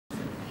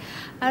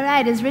All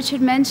right, as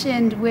Richard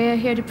mentioned, we're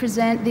here to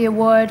present the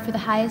award for the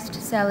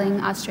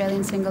highest-selling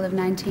Australian single of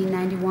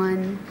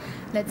 1991.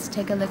 Let's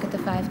take a look at the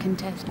 5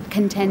 contenders.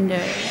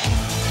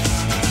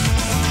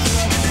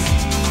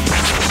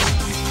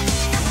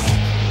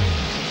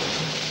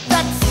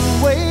 That's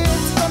the way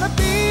it's gonna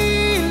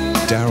be.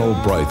 Daryl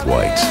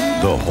Braithwaite,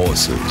 The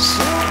Horses.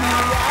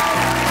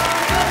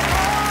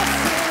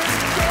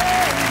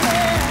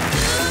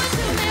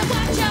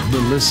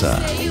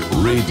 Melissa,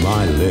 Read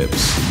My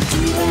Lips.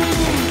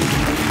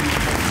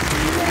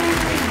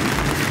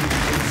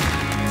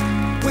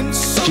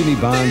 Ginny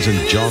Barnes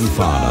and John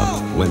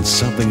Farnham, When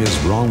Something Is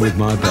Wrong With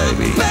My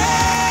Baby.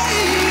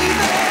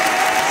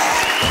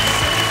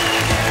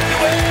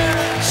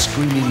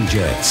 Screaming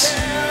Jets,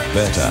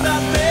 Better.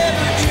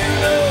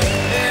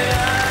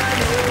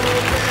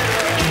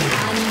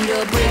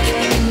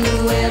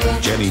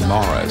 Jenny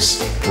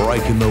Morris,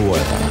 Break in the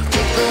Weather.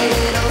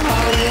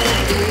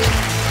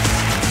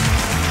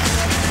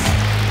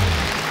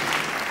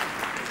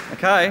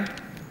 Okay,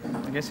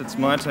 I guess it's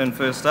my turn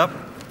first up.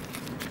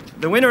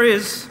 The winner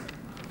is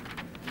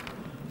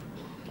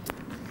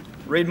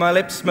Read My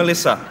Lips,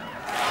 Melissa.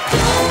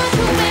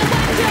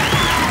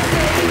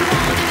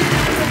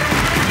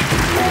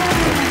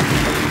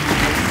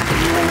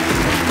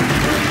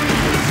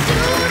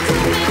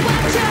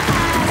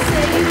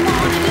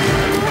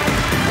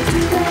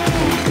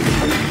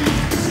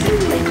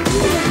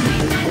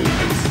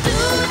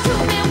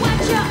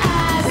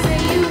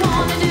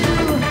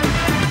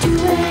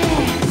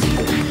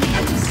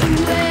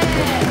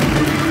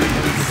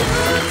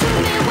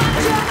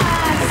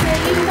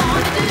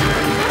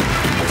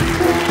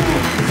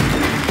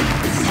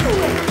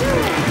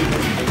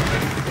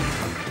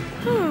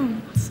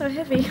 So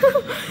heavy.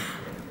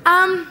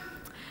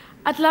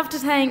 I'd love to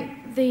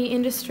thank the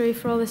industry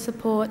for all the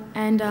support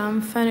and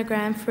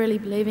Phonogram for really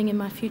believing in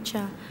my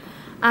future.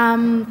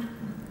 I'd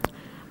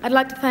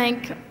like to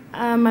thank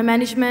my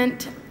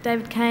management,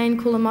 David Kane,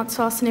 Kula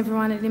Motsos, and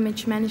everyone at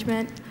Image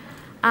Management.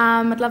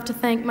 I'd love to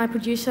thank my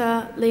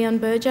producer, Leon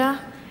Berger,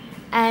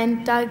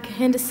 and Doug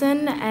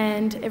Henderson,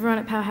 and everyone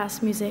at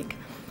Powerhouse Music.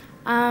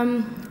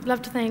 I'd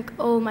love to thank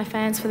all my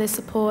fans for their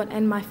support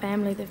and my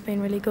family. They've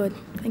been really good.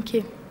 Thank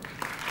you.